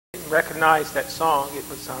recognize that song. It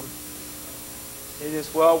was, It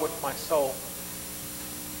Is Well With My Soul.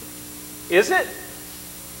 Is it?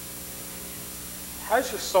 How's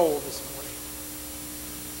your soul this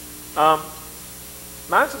morning?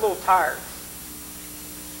 Mine's a little tired.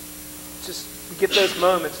 Just we get those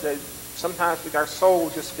moments that sometimes our soul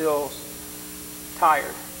just feels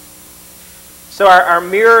tired. So our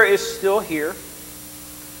mirror is still here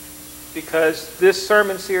because this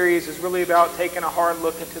sermon series is really about taking a hard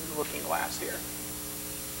look into the looking glass here.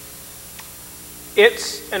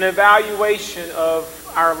 It's an evaluation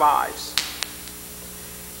of our lives.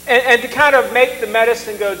 And to kind of make the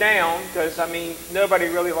medicine go down, because, nobody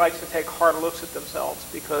really likes to take hard looks at themselves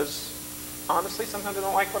because, honestly, sometimes they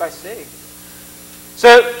don't like what I see.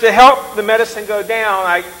 So to help the medicine go down,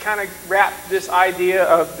 I kind of wrap this idea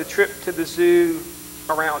of the trip to the zoo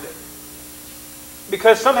around it.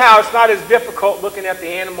 Because somehow it's not as difficult looking at the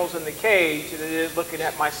animals in the cage as it is looking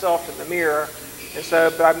at myself in the mirror. And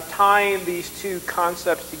so but I'm tying these two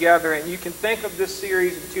concepts together, and you can think of this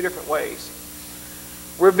series in two different ways.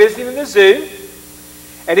 We're visiting the zoo.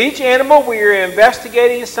 At each animal, we are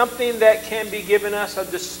investigating something that can be giving us a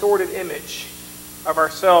distorted image of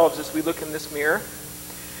ourselves as we look in this mirror.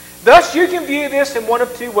 Thus, you can view this in one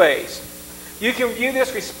of two ways. You can view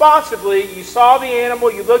this responsively. You saw the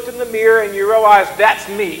animal, you looked in the mirror, and you realized, that's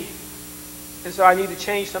me. And so I need to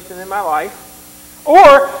change something in my life.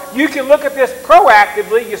 Or you can look at this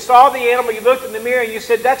proactively. You saw the animal, you looked in the mirror, and you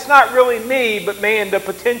said, that's not really me, but man, the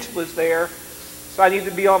potential is there. So I need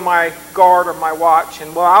to be on my guard or my watch.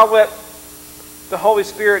 And well, I'll let the Holy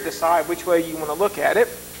Spirit decide which way you want to look at it.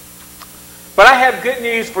 But I have good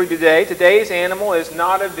news for you today. Today's animal is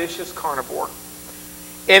not a vicious carnivore.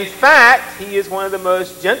 In fact, he is one of the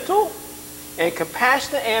most gentle and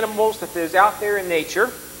compassionate animals that is out there in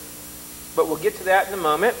nature. But we'll get to that in a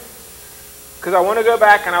moment. Because I want to go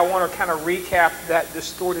back and I want to kind of recap that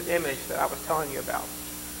distorted image that I was telling you about.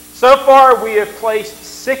 So far, we have placed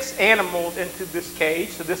 6 animals into this cage.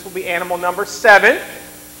 So this will be animal number 7.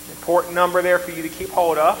 Important number there for you to keep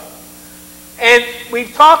hold of. And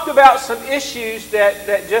we've talked about some issues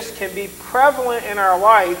that just can be prevalent in our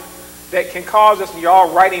life that can cause us, and you're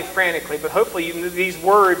all writing frantically, but hopefully these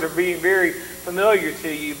words are being very familiar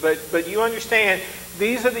to you. But you understand,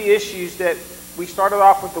 these are the issues that we started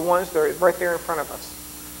off with, the ones that are right there in front of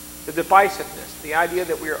us. The divisiveness, the idea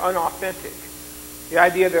that we are unauthentic, the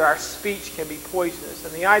idea that our speech can be poisonous,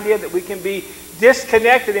 and the idea that we can be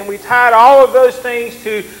disconnected, and we tied all of those things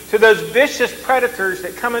to those vicious predators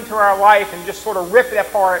that come into our life and just sort of rip it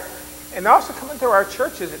apart, and also come into our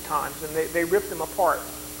churches at times, and they rip them apart.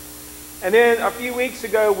 And then a few weeks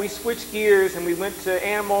ago, we switched gears and we went to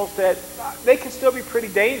animals that they can still be pretty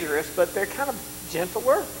dangerous, but they're kind of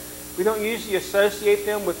gentler. We don't usually associate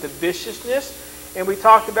them with the viciousness. And we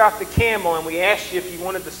talked about the camel, and we asked you if you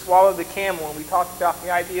wanted to swallow the camel, and we talked about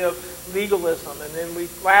the idea of legalism. And then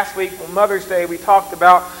last week on Mother's Day, we talked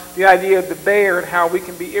about the idea of the bear and how we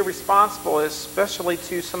can be irresponsible, especially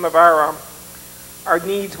to some of our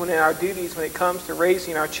needs and our duties when it comes to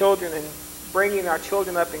raising our children and bringing our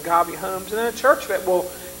children up in godly homes, and in a church that will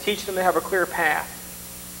teach them to have a clear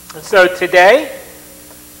path. And so today,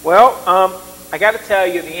 I got to tell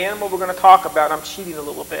you, the animal we're going to talk about, I'm cheating a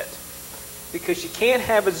little bit. Because you can't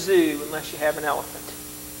have a zoo unless you have an elephant.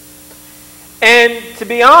 And to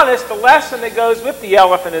be honest, the lesson that goes with the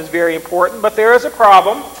elephant is very important, but there is a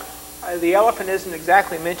problem. The elephant isn't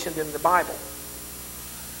exactly mentioned in the Bible.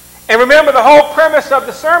 And remember, the whole premise of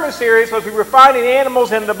the sermon series was we were finding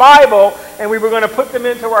animals in the Bible, and we were going to put them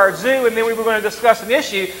into our zoo, and then we were going to discuss an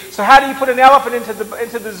issue. So how do you put an elephant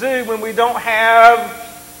into the zoo when we don't have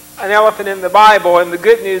an elephant in the Bible? And the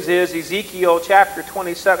good news is Ezekiel chapter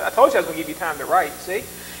 27. I told you I was going to give you time to write, see?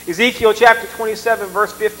 Ezekiel chapter 27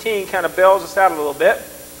 verse 15 kind of bails us out a little bit.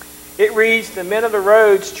 It reads, "The men of the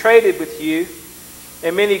roads traded with you,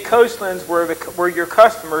 and many coastlands were your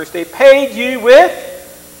customers. They paid you with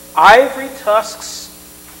ivory tusks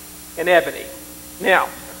and ebony." Now,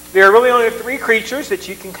 there are really only 3 creatures that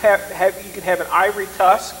you can have. You can have an ivory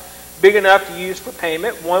tusk big enough to use for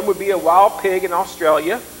payment. One would be a wild pig in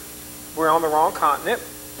Australia. We're on the wrong continent.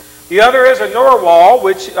 The other is a narwhal,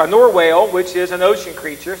 which is an ocean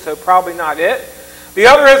creature, so probably not it. The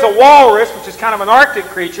other is a walrus, which is kind of an Arctic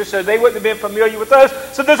creature, so they wouldn't have been familiar with those.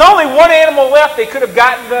 So there's only one animal left they could have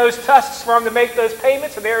gotten those tusks from to make those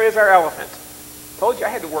payments, and there is our elephant. Told you I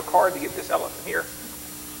had to work hard to get this elephant here.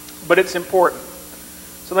 But it's important.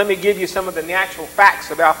 So let me give you some of the natural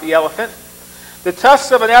facts about the elephant. The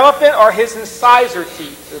tusks of an elephant are his incisor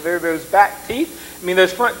teeth. So they're those back teeth.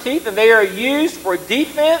 Those front teeth, and they are used for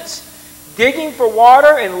defense, digging for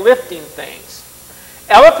water, and lifting things.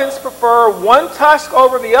 Elephants prefer one tusk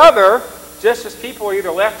over the other, just as people are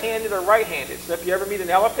either left-handed or right-handed. So if you ever meet an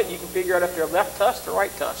elephant, you can figure out if they're left-tusked or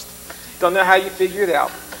right-tusked. Don't know how you figure it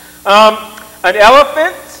out. An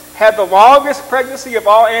elephant had the longest pregnancy of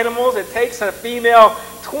all animals. It takes a female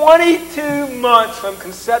 22 months from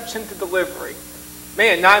conception to delivery.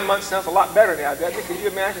 Man, 9 months sounds a lot better now, doesn't it? Could you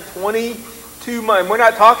imagine 22 months? We're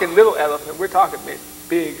not talking little elephant. We're talking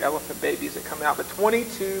big elephant babies that come out, but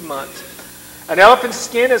 22 months. An elephant's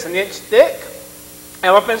skin is an inch thick.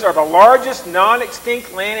 Elephants are the largest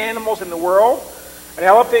non-extinct land animals in the world. An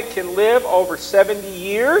elephant can live over 70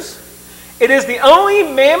 years. It is the only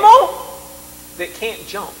mammal that can't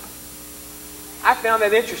jump. I found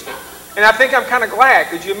that interesting. And I think I'm kind of glad.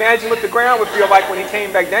 Could you imagine what the ground would feel like when he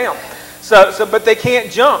came back down? But they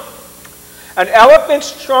can't jump. An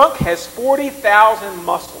elephant's trunk has 40,000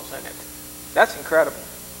 muscles in it. That's incredible.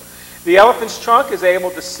 The elephant's trunk is able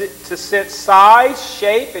to sense size,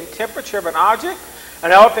 shape, and temperature of an object.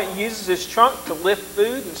 An elephant uses its trunk to lift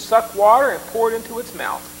food and suck water and pour it into its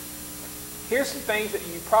mouth. Here's some things that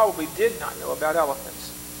you probably did not know about elephants.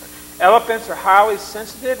 Elephants are highly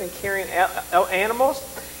sensitive and caring animals.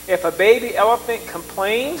 If a baby elephant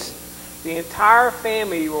complains, the entire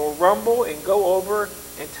family will rumble and go over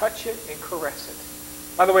and touch it and caress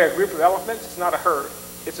it. By the way, a group of elephants is not a herd.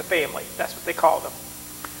 It's a family. That's what they call them.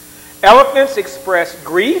 Elephants express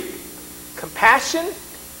grief, compassion,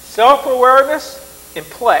 self-awareness, and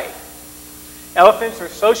play. Elephants are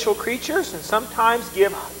social creatures and sometimes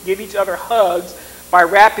give each other hugs by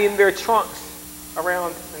wrapping their trunks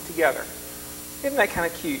around and together. Isn't that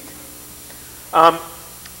kind of cute?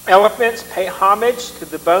 Elephants pay homage to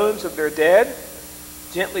the bones of their dead,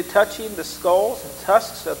 gently touching the skulls and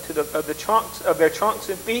tusks of their trunks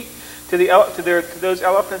and feet to those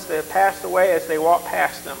elephants that have passed away as they walk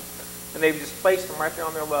past them, and they've just placed them right there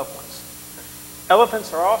on their loved ones.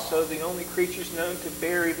 Elephants are also the only creatures known to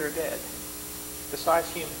bury their dead,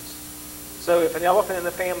 besides humans. So if an elephant in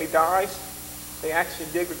the family dies, they actually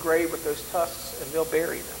dig a grave with those tusks and they'll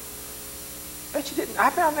bury them. Bet you didn't. I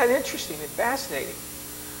found that interesting and fascinating.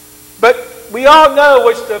 But we all know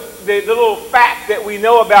what's the little fact that we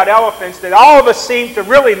know about elephants that all of us seem to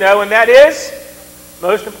really know, and that is,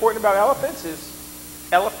 most important about elephants is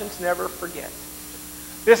elephants never forget.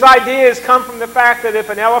 This idea has come from the fact that if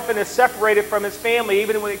an elephant is separated from its family,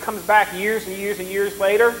 even when it comes back years and years and years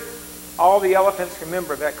later, all the elephants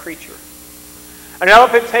remember that creature. An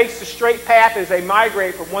elephant takes the straight path as they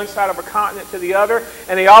migrate from one side of a continent to the other,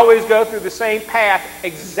 and they always go through the same path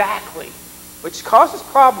exactly, which causes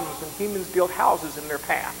problems when humans build houses in their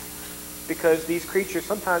path, because these creatures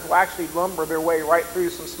sometimes will actually lumber their way right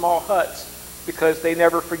through some small huts because they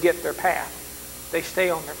never forget their path. They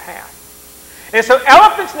stay on their path. And so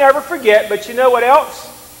elephants never forget, but you know what else?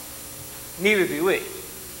 Neither do we.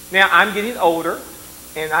 Now, I'm getting older,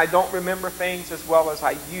 and I don't remember things as well as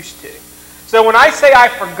I used to. So when I say I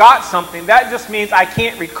forgot something, that just means I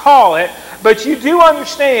can't recall it, but you do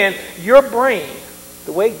understand your brain,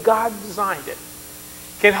 the way God designed it,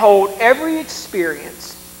 can hold every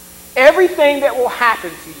experience, everything that will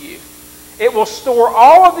happen to you. It will store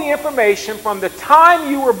all of the information from the time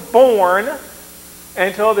you were born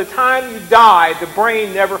until the time you die. The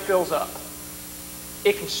brain never fills up.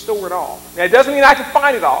 It can store it all. Now, it doesn't mean I can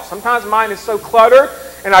find it all. Sometimes mine is so cluttered,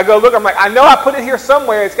 and I go look, I'm like, I know I put it here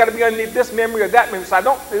somewhere. It's got to be underneath this memory or that memory. So it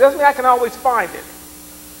doesn't mean I can always find it.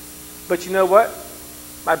 But you know what?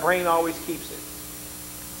 My brain always keeps it.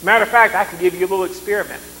 As a matter of fact, I can give you a little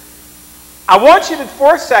experiment. I want you to,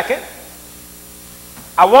 for a second,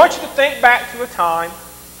 I want you to think back to a time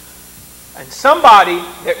and somebody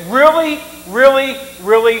that really, really,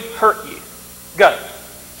 really hurt you. Go.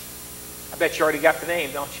 I bet you already got the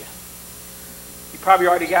name, don't you? You probably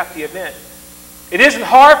already got the event. It isn't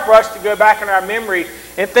hard for us to go back in our memory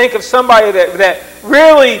and think of somebody that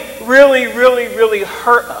really, really, really, really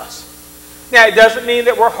hurt us. Now, it doesn't mean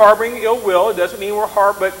that we're harboring ill will. It doesn't mean we're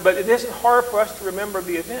but it isn't hard for us to remember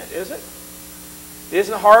the event, is it? It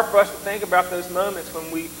isn't hard for us to think about those moments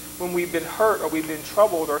when we've been hurt or we've been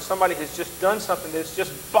troubled or somebody has just done something that's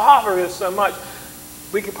just bothered us so much.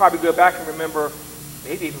 We could probably go back and remember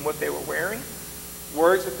maybe even what they were wearing,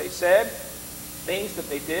 words that they said, things that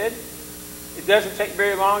they did. It doesn't take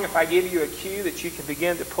very long if I give you a cue that you can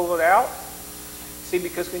begin to pull it out. See,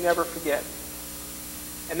 because we never forget.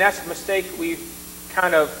 And that's a mistake that we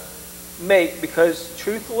kind of make because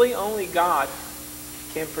truthfully only God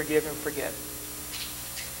can forgive and forget.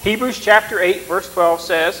 Hebrews chapter 8 verse 12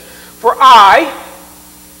 says, "For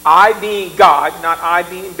I being God," not I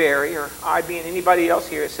being Barry or I being anybody else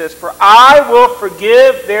here, it says, "For I will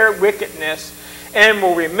forgive their wickedness and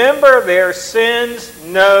will remember their sins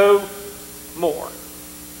no more.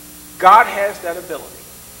 God has that ability.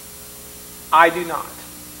 I do not.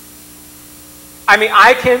 I mean,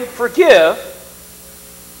 I can forgive,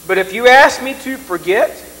 but if you ask me to forget,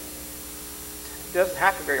 it doesn't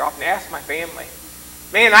happen very often. Ask my family.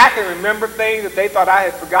 Man, I can remember things that they thought I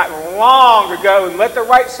had forgotten long ago, and let the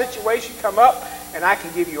right situation come up, and I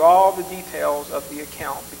can give you all the details of the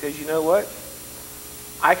account. Because you know what?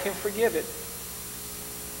 I can forgive it,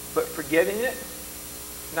 but forgetting it,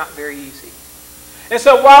 not very easy. And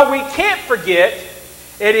so while we can't forget,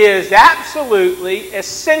 it is absolutely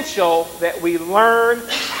essential that we learn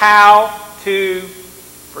how to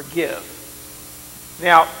forgive.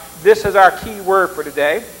 Now, this is our key word for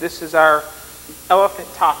today. This is our elephant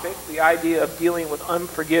topic, the idea of dealing with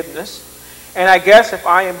unforgiveness. And I guess if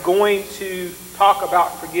I am going to talk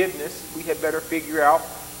about forgiveness, we had better figure out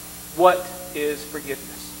what is forgiveness.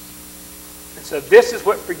 And so this is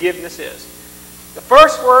what forgiveness is. The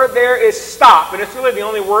first word there is stop, and it's really the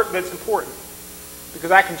only word that's important,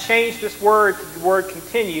 because I can change this word to the word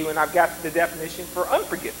continue, and I've got the definition for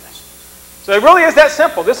unforgiveness. So it really is that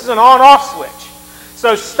simple. This is an on-off switch.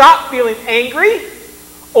 So stop feeling angry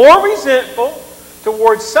or resentful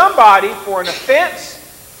towards somebody for an offense,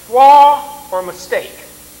 flaw, or mistake.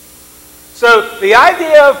 So the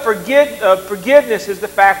idea of forgiveness is the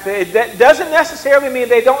fact that it doesn't necessarily mean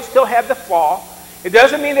they don't still have the flaw. It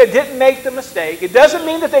doesn't mean they didn't make the mistake. It doesn't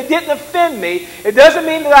mean that they didn't offend me. It doesn't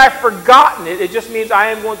mean that I've forgotten it. It just means I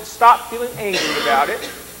am going to stop feeling angry about it.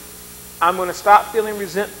 I'm going to stop feeling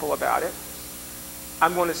resentful about it.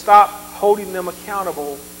 I'm going to stop holding them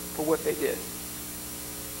accountable for what they did.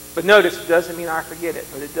 But notice, it doesn't mean I forget it,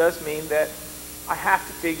 but it does mean that I have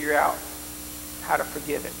to figure out how to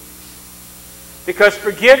forgive it. Because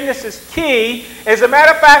forgiveness is key. As a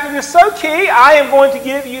matter of fact, it is so key, I am going to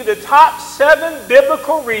give you the top 7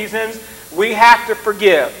 biblical reasons we have to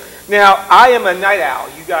forgive. Now, I am a night owl.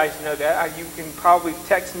 You guys know that. You can probably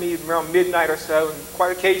text me around midnight or so, and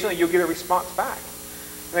quite occasionally you'll get a response back.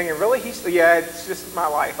 I'm thinking, really? Yeah, it's just my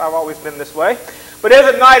life. I've always been this way. But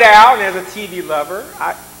as a night owl and as a TV lover,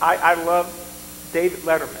 I love David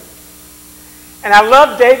Letterman. And I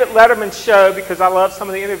love David Letterman's show because I love some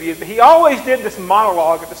of the interviews. But he always did this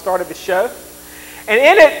monologue at the start of the show. And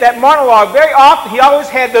in it, that monologue, very often, he always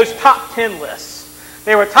had those top 10 lists.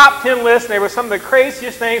 They were top 10 lists, and they were some of the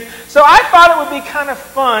craziest things. So I thought it would be kind of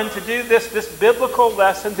fun to do this biblical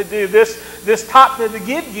lesson, to do this top, to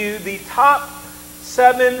give you the top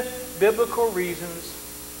 7 biblical reasons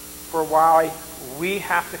for why we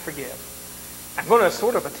have to forgive. I'm going to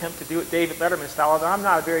sort of attempt to do it David Letterman style, although I'm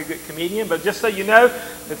not a very good comedian, but just so you know,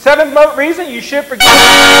 the 7th reason you should forgive.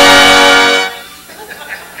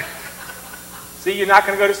 See, you're not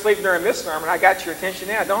going to go to sleep during this sermon. I got your attention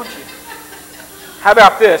now, don't you? How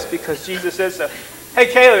about this? Because Jesus says so. Hey,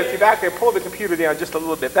 Caleb, if you're back there, pull the computer down just a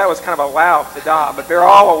little bit. That was kind of a loud ta-da, but they're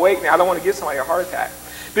all awake now. I don't want to give somebody a heart attack.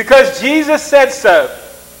 Because Jesus said so.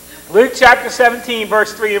 Luke chapter 17,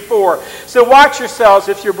 verse 3 and 4. So watch yourselves.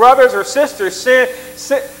 If your brothers or sisters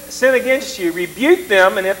sin against you, rebuke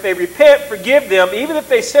them, and if they repent, forgive them, even if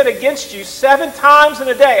they sin against you 7 times in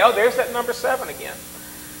a day. Oh, there's that number 7 again.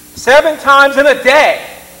 7 times in a day.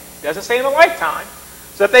 Doesn't say in a lifetime.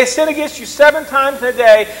 So if they sin against you 7 times in a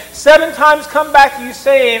day, 7 times come back to you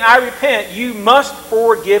saying, I repent, you must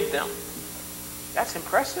forgive them. That's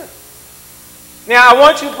impressive. Now, I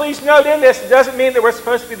want you to please note in this, it doesn't mean that we're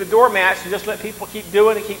supposed to be the doormats and just let people keep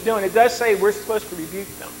doing and keep doing. It does say we're supposed to rebuke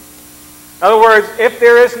them. In other words, if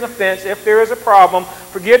there is an offense, if there is a problem,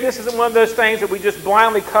 forgiveness isn't one of those things that we just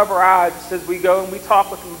blindly cover our eyes as we go and we talk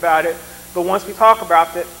with them about it. But once we talk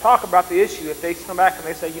about the issue, if they come back and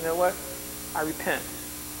they say, you know what, I repent.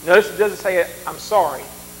 Notice it doesn't say, I'm sorry. It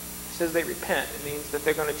says they repent. It means that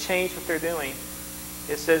they're going to change what they're doing.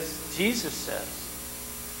 It says, Jesus says,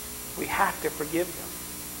 we have to forgive them.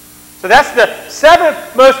 So that's the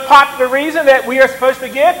 7th most popular reason that we are supposed to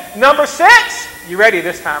give. Number 6. You ready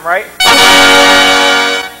this time, right?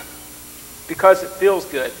 Because it feels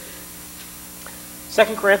good.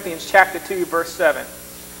 2 Corinthians chapter 2, verse 7.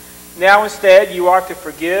 Now instead you are to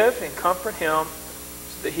forgive and comfort him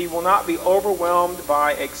so that he will not be overwhelmed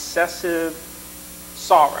by excessive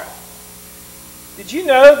sorrow. Did you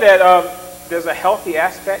know that there's a healthy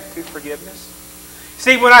aspect to forgiveness?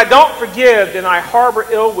 See, when I don't forgive, then I harbor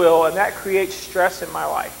ill will, and that creates stress in my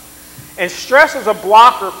life. And stress is a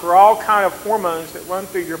blocker for all kind of hormones that run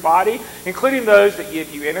through your body, including those that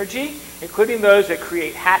give you energy, including those that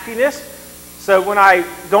create happiness. So when I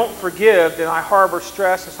don't forgive, then I harbor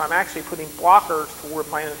stress, and so I'm actually putting blockers toward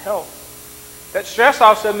my own health. That stress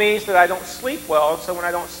also means that I don't sleep well. So when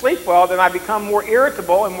I don't sleep well, then I become more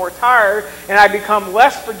irritable and more tired, and I become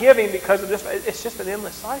less forgiving because of this. It's just an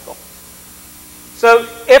endless cycle. So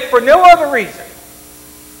if for no other reason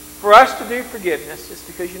for us to do forgiveness, it's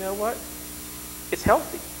because you know what? It's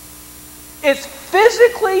healthy. It's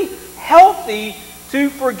physically healthy to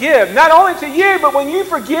forgive. Not only to you, but when you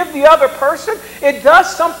forgive the other person, it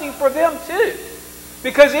does something for them too.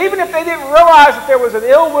 Because even if they didn't realize that there was an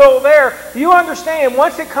ill will there, you understand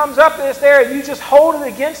once it comes up and it's there and you just hold it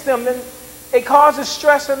against them, then it causes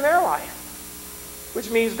stress in their life. Which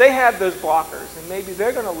means they have those blockers and maybe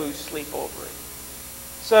they're going to lose sleep over it.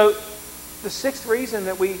 So the sixth reason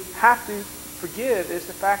that we have to forgive is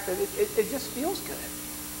the fact that it just feels good.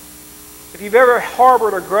 If you've ever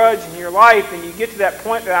harbored a grudge in your life and you get to that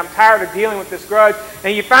point that I'm tired of dealing with this grudge,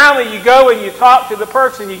 and you finally go and you talk to the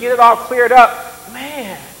person, you get it all cleared up,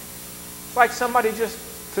 man, it's like somebody just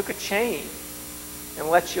took a chain and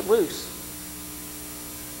let you loose.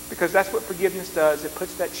 Because that's what forgiveness does. It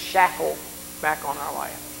puts that shackle back on our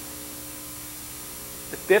life.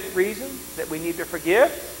 The fifth reason that we need to forgive,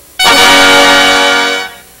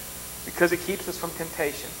 because it keeps us from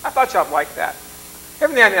temptation. I thought y'all would like that.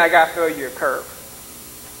 Every now and then I got to throw you a curve.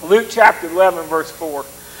 Luke chapter 11, verse 4.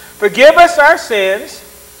 Forgive us our sins,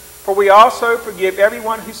 for we also forgive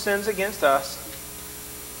everyone who sins against us.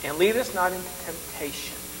 And lead us not into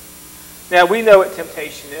temptation. Now, we know what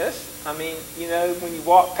temptation is. I mean, you know, when you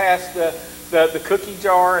walk past the cookie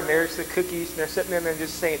jar and there's the cookies and they're sitting there and they're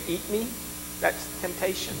just saying, eat me, that's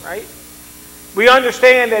temptation, right? We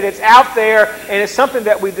understand that it's out there and it's something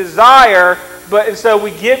that we desire, and so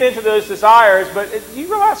we give into those desires. But do you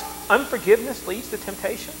realize unforgiveness leads to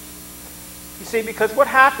temptation? You see, because what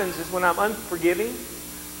happens is when I'm unforgiving,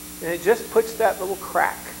 and it just puts that little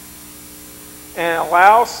crack and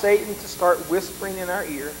allows Satan to start whispering in our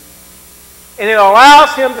ear. And it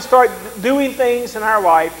allows him to start doing things in our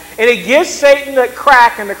life. And it gives Satan that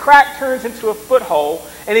crack, and the crack turns into a foothold.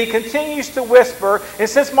 And he continues to whisper. And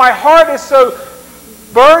since my heart is so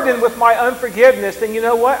burdened with my unforgiveness, then you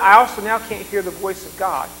know what? I also now can't hear the voice of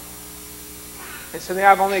God. And so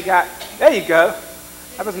now I've only got, there you go.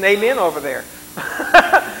 That was an amen over there.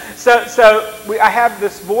 I have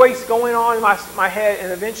this voice going on in my head,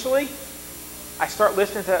 and eventually I start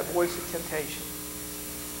listening to that voice of temptation.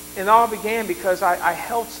 And it all began because I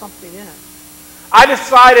held something in. I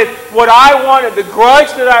decided what I wanted, the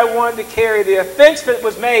grudge that I wanted to carry, the offense that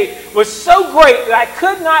was made was so great that I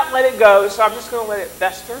could not let it go. So I'm just going to let it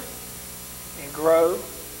fester and grow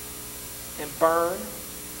and burn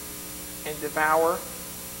and devour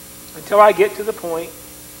until I get to the point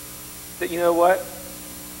that, you know what,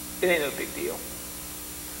 it ain't no big deal.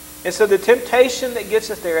 And so the temptation that gets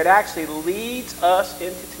us there, it actually leads us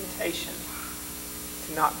into temptation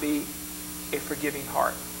to not be a forgiving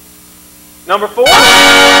heart. Number 4,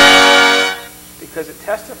 because it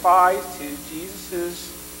testifies to Jesus'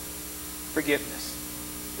 forgiveness.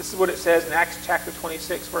 This is what it says in Acts chapter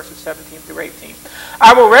 26, verses 17 through 18.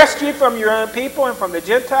 I will rescue you from your own people and from the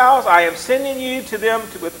Gentiles. I am sending you to them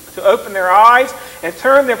to open their eyes and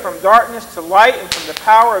turn them from darkness to light and from the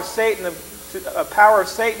power of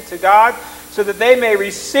Satan to God, so that they may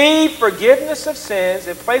receive forgiveness of sins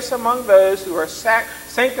and place among those who are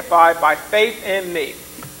sanctified by faith in me.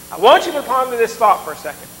 I want you to ponder this thought for a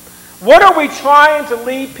second. What are we trying to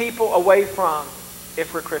lead people away from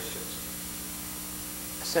if we're Christians?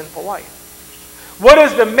 A sinful life. What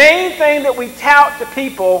is the main thing that we tout to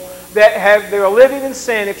people that they're living in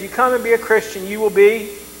sin? If you come and be a Christian, you will be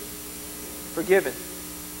forgiven.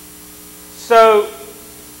 So,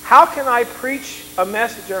 how can I preach a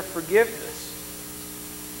message of forgiveness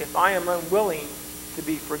if I am unwilling to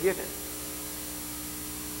be forgiven?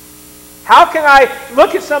 How can I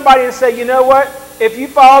look at somebody and say, you know what? If you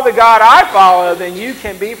follow the God I follow, then you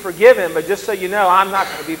can be forgiven. But just so you know, I'm not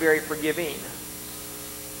going to be very forgiving.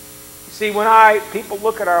 You see, when people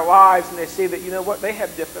look at our lives and they see that, you know what? They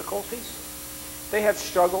have difficulties. They have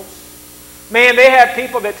struggles. Man, they have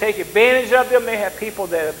people that take advantage of them. They have people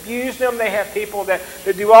that abuse them. They have people that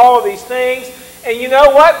do all of these things. And you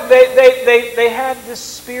know what? They have this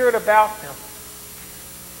spirit about them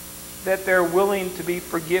that they're willing to be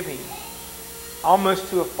forgiving, almost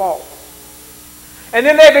to a fault. And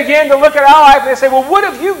then they begin to look at our life and they say, well, what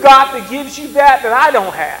have you got that gives you that I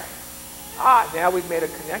don't have? Now we've made a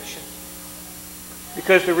connection.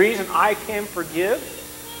 Because the reason I can forgive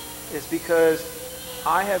is because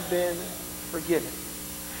I have been forgiven.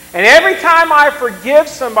 And every time I forgive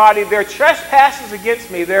somebody their trespasses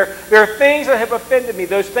against me, their things that have offended me,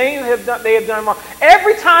 those things that they have done wrong,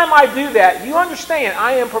 every time I do that, you understand,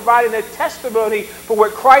 I am providing a testimony for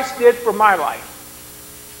what Christ did for my life.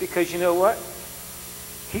 Because you know what?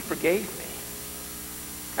 He forgave me.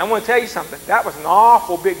 I want to tell you something. That was an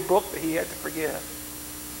awful big book that he had to forgive.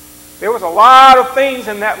 There was a lot of things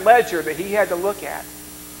in that ledger that he had to look at.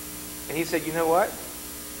 And he said, you know what?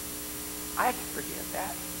 I can forgive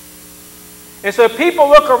that. And so people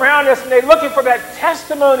look around us and they're looking for that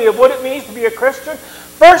testimony of what it means to be a Christian.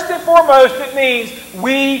 First and foremost, it means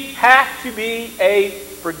we have to be a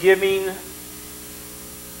forgiving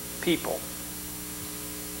people.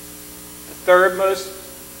 The third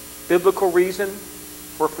most biblical reason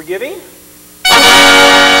for forgiving?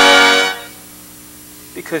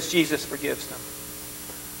 Because Jesus forgives them.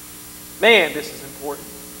 Man, this is important.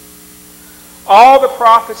 All the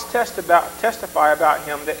prophets testify about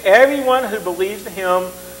him, that everyone who believes in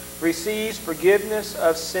him receives forgiveness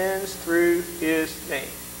of sins through his name.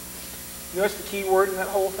 You notice the key word in that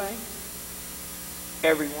whole thing?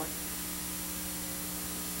 Everyone.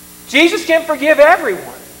 Jesus can forgive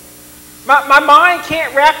everyone. My mind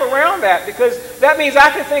can't wrap around that, because that means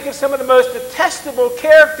I can think of some of the most detestable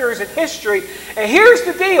characters in history. And here's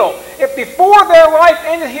the deal. If before their life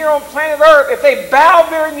ended here on planet Earth, if they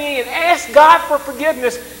bowed their knee and asked God for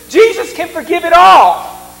forgiveness, Jesus can forgive it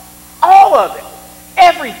all. All of it.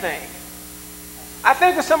 Everything. I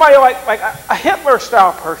think of somebody like a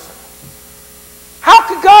Hitler-style person. How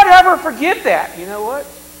could God ever forgive that? You know what?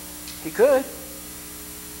 He could.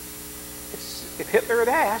 If Hitler had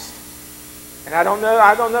asked. And I don't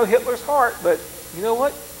know Hitler's heart, but you know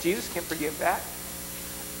what? Jesus can forgive that.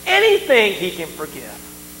 Anything he can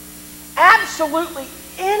forgive. Absolutely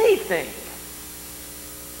anything.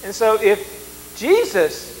 And so if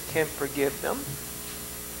Jesus can forgive them,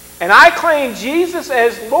 and I claim Jesus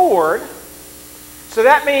as Lord, so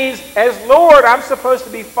that means as Lord I'm supposed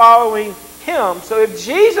to be following him. So if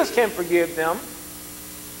Jesus can forgive them,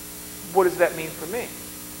 what does that mean for me?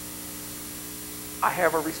 I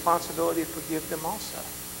have a responsibility to forgive them also.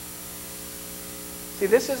 See,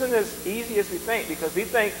 this isn't as easy as we think, because we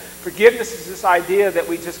think forgiveness is this idea that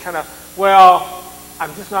we just kind of, well,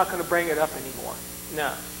 I'm just not going to bring it up anymore.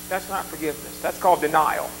 No, that's not forgiveness. That's called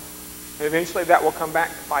denial. And eventually that will come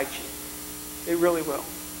back to bite you. It really will.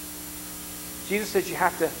 Jesus says you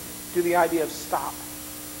have to do the idea of stop.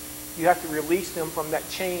 You have to release them from that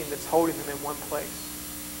chain that's holding them in one place.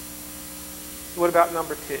 So what about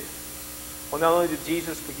number 2? Well, not only did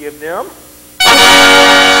Jesus forgive them,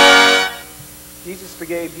 Jesus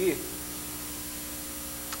forgave you.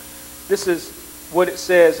 This is what it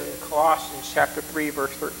says in Colossians chapter 3,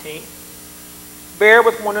 verse 13. Bear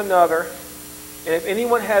with one another, and if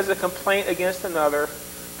anyone has a complaint against another,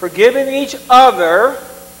 forgiving each other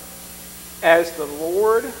as the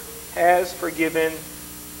Lord has forgiven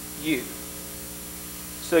you.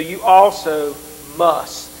 So you also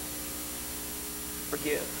must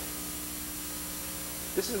forgive.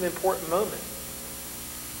 This is an important moment.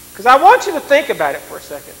 Because I want you to think about it for a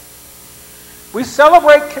second. We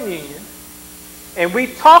celebrate communion, and we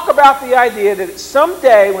talk about the idea that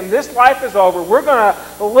someday when this life is over, we're going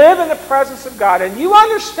to live in the presence of God. And you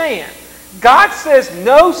understand, God says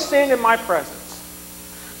no sin in my presence.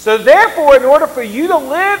 So therefore, in order for you to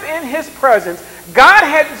live in his presence, God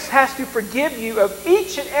has to forgive you of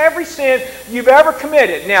each and every sin you've ever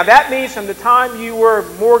committed. Now, that means from the time you were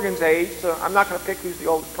Morgan's age, so I'm not going to pick who's the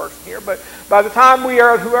oldest person here, but by the time we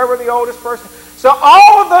are whoever the oldest person. So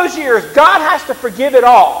all of those years, God has to forgive it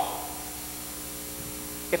all.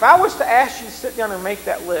 If I was to ask you to sit down and make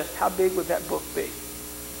that list, how big would that book be?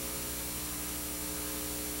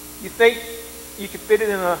 You think you could fit it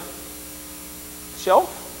in a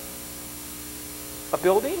shelf? A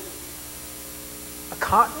building? A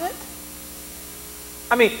continent?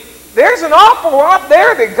 I mean, there's an awful lot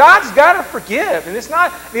there that God's got to forgive. And it's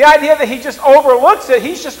not the idea that he just overlooks it.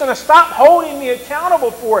 He's just going to stop holding me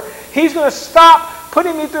accountable for it. He's going to stop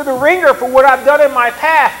putting me through the ringer for what I've done in my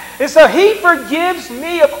past. And so he forgives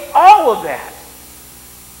me of all of that.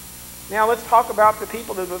 Now let's talk about the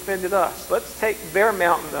people that have offended us. Let's take their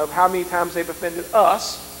mountain of how many times they've offended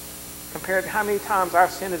us compared to how many times our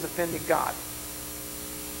sin has offended God.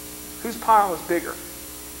 Whose pile is bigger?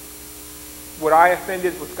 What I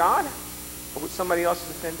offended with God, or what somebody else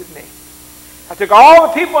has offended me? I took all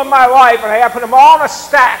the people in my life and I put them all in a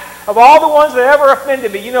stack of all the ones that ever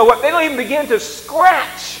offended me. You know what? They don't even begin to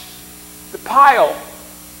scratch the pile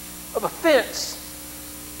of offense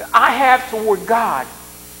that I have toward God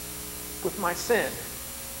with my sin.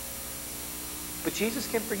 But Jesus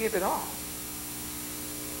can forgive it all.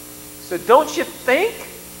 So don't you think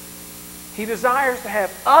he desires to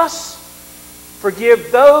have us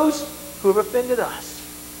forgive those who have offended us?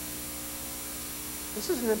 This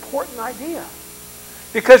is an important idea.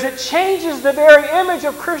 Because it changes the very image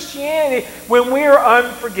of Christianity when we are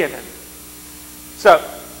unforgiven. So,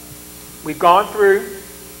 we've gone through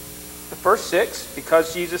the first 6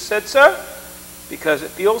 because Jesus said so, because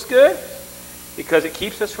it feels good, because it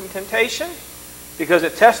keeps us from temptation, because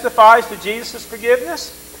it testifies to Jesus'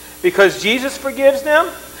 forgiveness, because Jesus forgives them,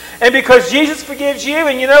 and because Jesus forgives you.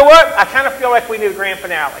 And you know what? I kind of feel like we need a grand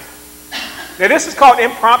finale. Now, this is called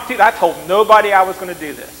impromptu. I told nobody I was going to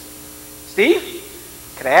do this. Steve?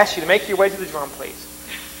 Could I ask you to make your way to the drum, please?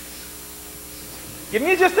 Give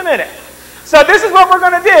me just a minute. So this is what we're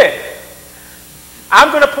going to do.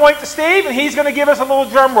 I'm going to point to Steve, and he's going to give us a little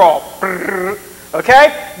drum roll.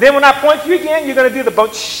 Okay? Then when I point to you again, you're going to do the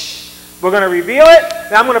bunch. We're going to reveal it.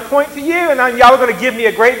 Then I'm going to point to you, and then y'all are going to give me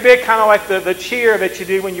a great big, kind of like the cheer that you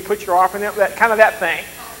do when you put your offering in, that kind of that thing.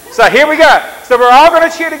 So here we go. So we're all going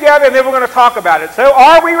to cheer together, and then we're going to talk about it. So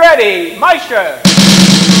are we ready? Maestro.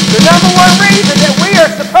 The number one reason that we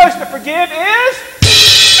are supposed to forgive is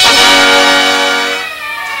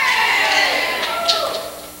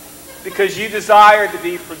because you desire to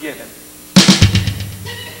be forgiven.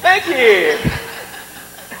 Thank you.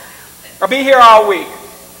 I'll be here all week,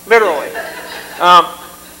 literally.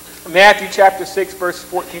 Matthew chapter 6, verse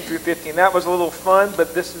 14 through 15. That was a little fun,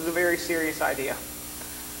 but this is a very serious idea.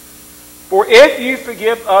 For if you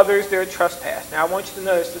forgive others their trespass. Now I want you to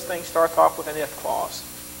notice this thing starts off with an if clause.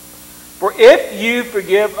 For if you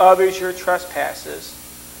forgive others your trespasses,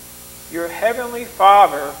 your heavenly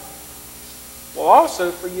Father will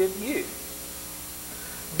also forgive you.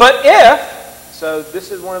 But if, so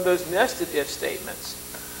this is one of those nested if statements,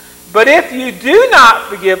 but if you do not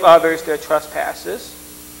forgive others their trespasses,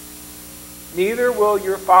 neither will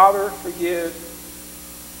your Father forgive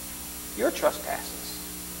your trespasses.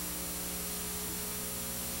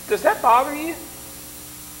 Does that bother you?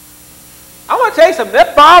 I want to tell you something.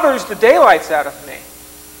 That bothers the daylights out of me.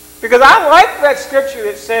 Because I like that scripture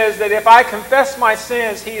that says that if I confess my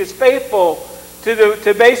sins, he is faithful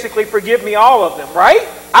to basically forgive me all of them, right?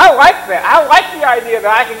 I like that. I like the idea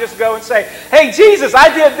that I can just go and say, hey, Jesus,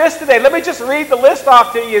 I did this today. Let me just read the list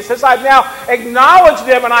off to you. It says I've now acknowledged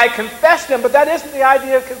them and I confess them, but that isn't the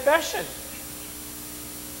idea of confession.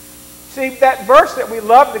 See, that verse that we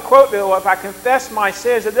love to quote, if I confess my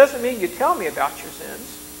sins, it doesn't mean you tell me about your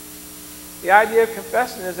sins. The idea of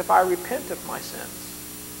confessing is if I repent of my sins.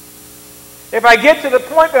 If I get to the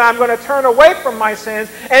point that I'm going to turn away from my sins,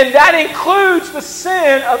 and that includes the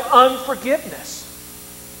sin of unforgiveness.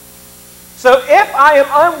 So if I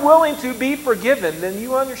am unwilling to be forgiven, then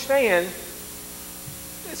you understand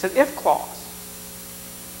it's an if clause.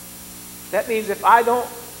 That means if I don't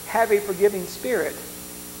have a forgiving spirit,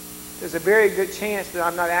 there's a very good chance that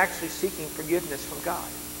I'm not actually seeking forgiveness from God.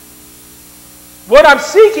 What I'm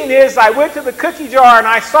seeking is, I went to the cookie jar and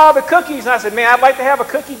I saw the cookies and I said, man, I'd like to have a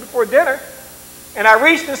cookie before dinner. And I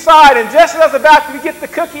reached inside, and just as I was about to get the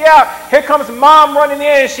cookie out, here comes Mom running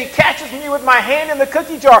in, and she catches me with my hand in the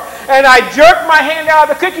cookie jar. And I jerk my hand out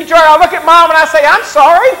of the cookie jar, and I look at Mom and I say, I'm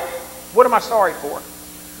sorry. What am I sorry for?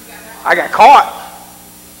 I got caught.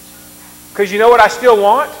 Because you know what I still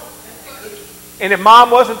want? And if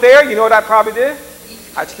Mom wasn't there, you know what I'd probably do?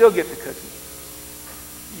 I'd still get the cookie.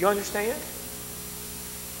 You understand?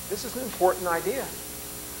 This is an important idea.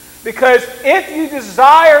 Because if you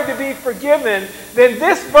desire to be forgiven, then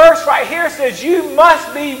this verse right here says you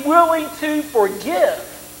must be willing to forgive.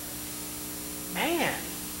 Man,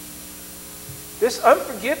 this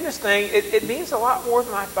unforgiveness thing, it means a lot more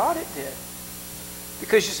than I thought it did.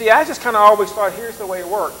 Because you see, I just kind of always thought, here's the way it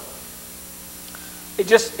worked. It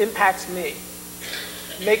just impacts me.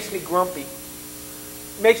 It makes me grumpy.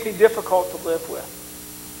 It makes me difficult to live with.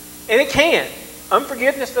 And it can.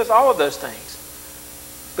 Unforgiveness does all of those things.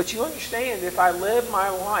 But you understand, if I live my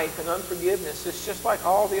life in unforgiveness, it's just like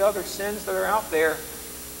all the other sins that are out there.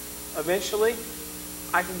 Eventually,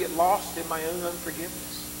 I can get lost in my own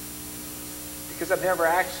unforgiveness. Because I've never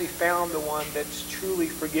actually found the one that's truly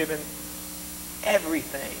forgiven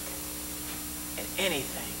everything and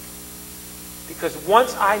anything. Because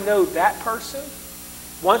once I know that person,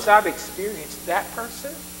 once I've experienced that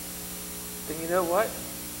person, then you know what?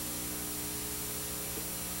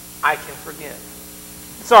 I can forgive.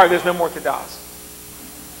 Sorry, there's no more to-dos.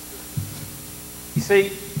 You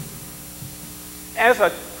see, as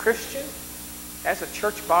a Christian, as a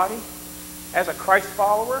church body, as a Christ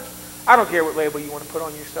follower, I don't care what label you want to put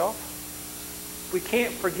on yourself. We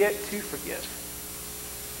can't forget to forgive.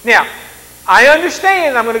 Now, I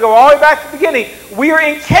understand, I'm going to go all the way back to the beginning. We are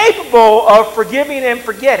incapable of forgiving and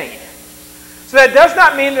forgetting. So that does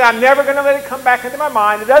not mean that I'm never going to let it come back into my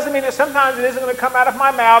mind. It doesn't mean that sometimes it isn't going to come out of my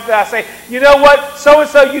mouth that I say, you know what,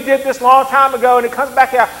 so-and-so you did this long time ago, and it comes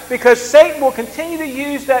back out. Because Satan will continue to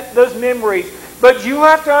use those memories. But you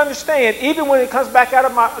have to understand, even when it comes back out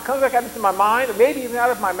into my mind, or maybe even out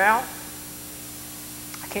of my mouth,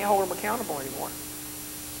 I can't hold them accountable anymore.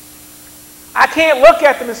 I can't look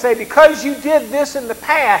at them and say, because you did this in the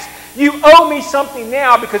past, you owe me something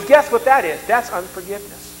now, because guess what that is? That's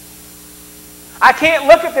unforgiveness. I can't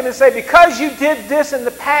look at them and say, because you did this in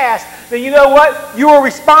the past, then you know what? You are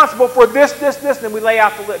responsible for this, and then we lay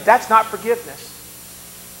out the list. That's not forgiveness.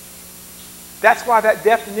 That's why that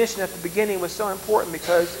definition at the beginning was so important,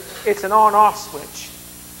 because it's an on-off switch.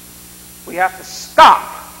 We have to stop.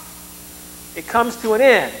 It comes to an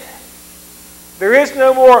end. There is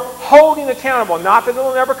no more holding accountable. Not that it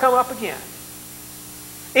will never come up again.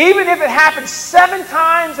 Even if it happens 7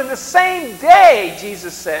 times in the same day,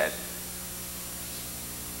 Jesus said,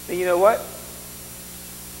 then you know what?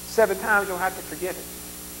 7 times you'll have to forgive it.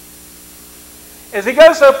 As he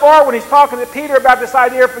goes so far when he's talking to Peter about this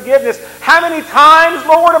idea of forgiveness, how many times,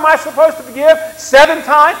 Lord, am I supposed to forgive? 7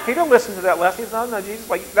 times? Peter listened to that lesson. He said, no, Jesus,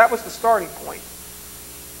 that was the starting point.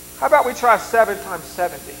 How about we try 7 times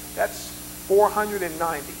 70? That's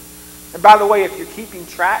 490. And by the way, if you're keeping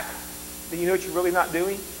track, then you know what you're really not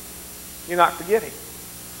doing? You're not forgiving.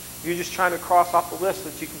 You're just trying to cross off the list so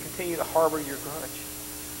that you can continue to harbor your grudge.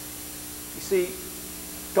 You see,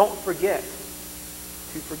 don't forget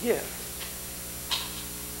to forgive.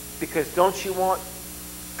 Because don't you want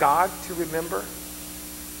God to remember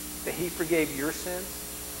that He forgave your sins?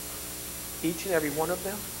 Each and every one of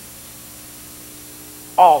them?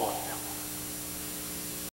 All of them.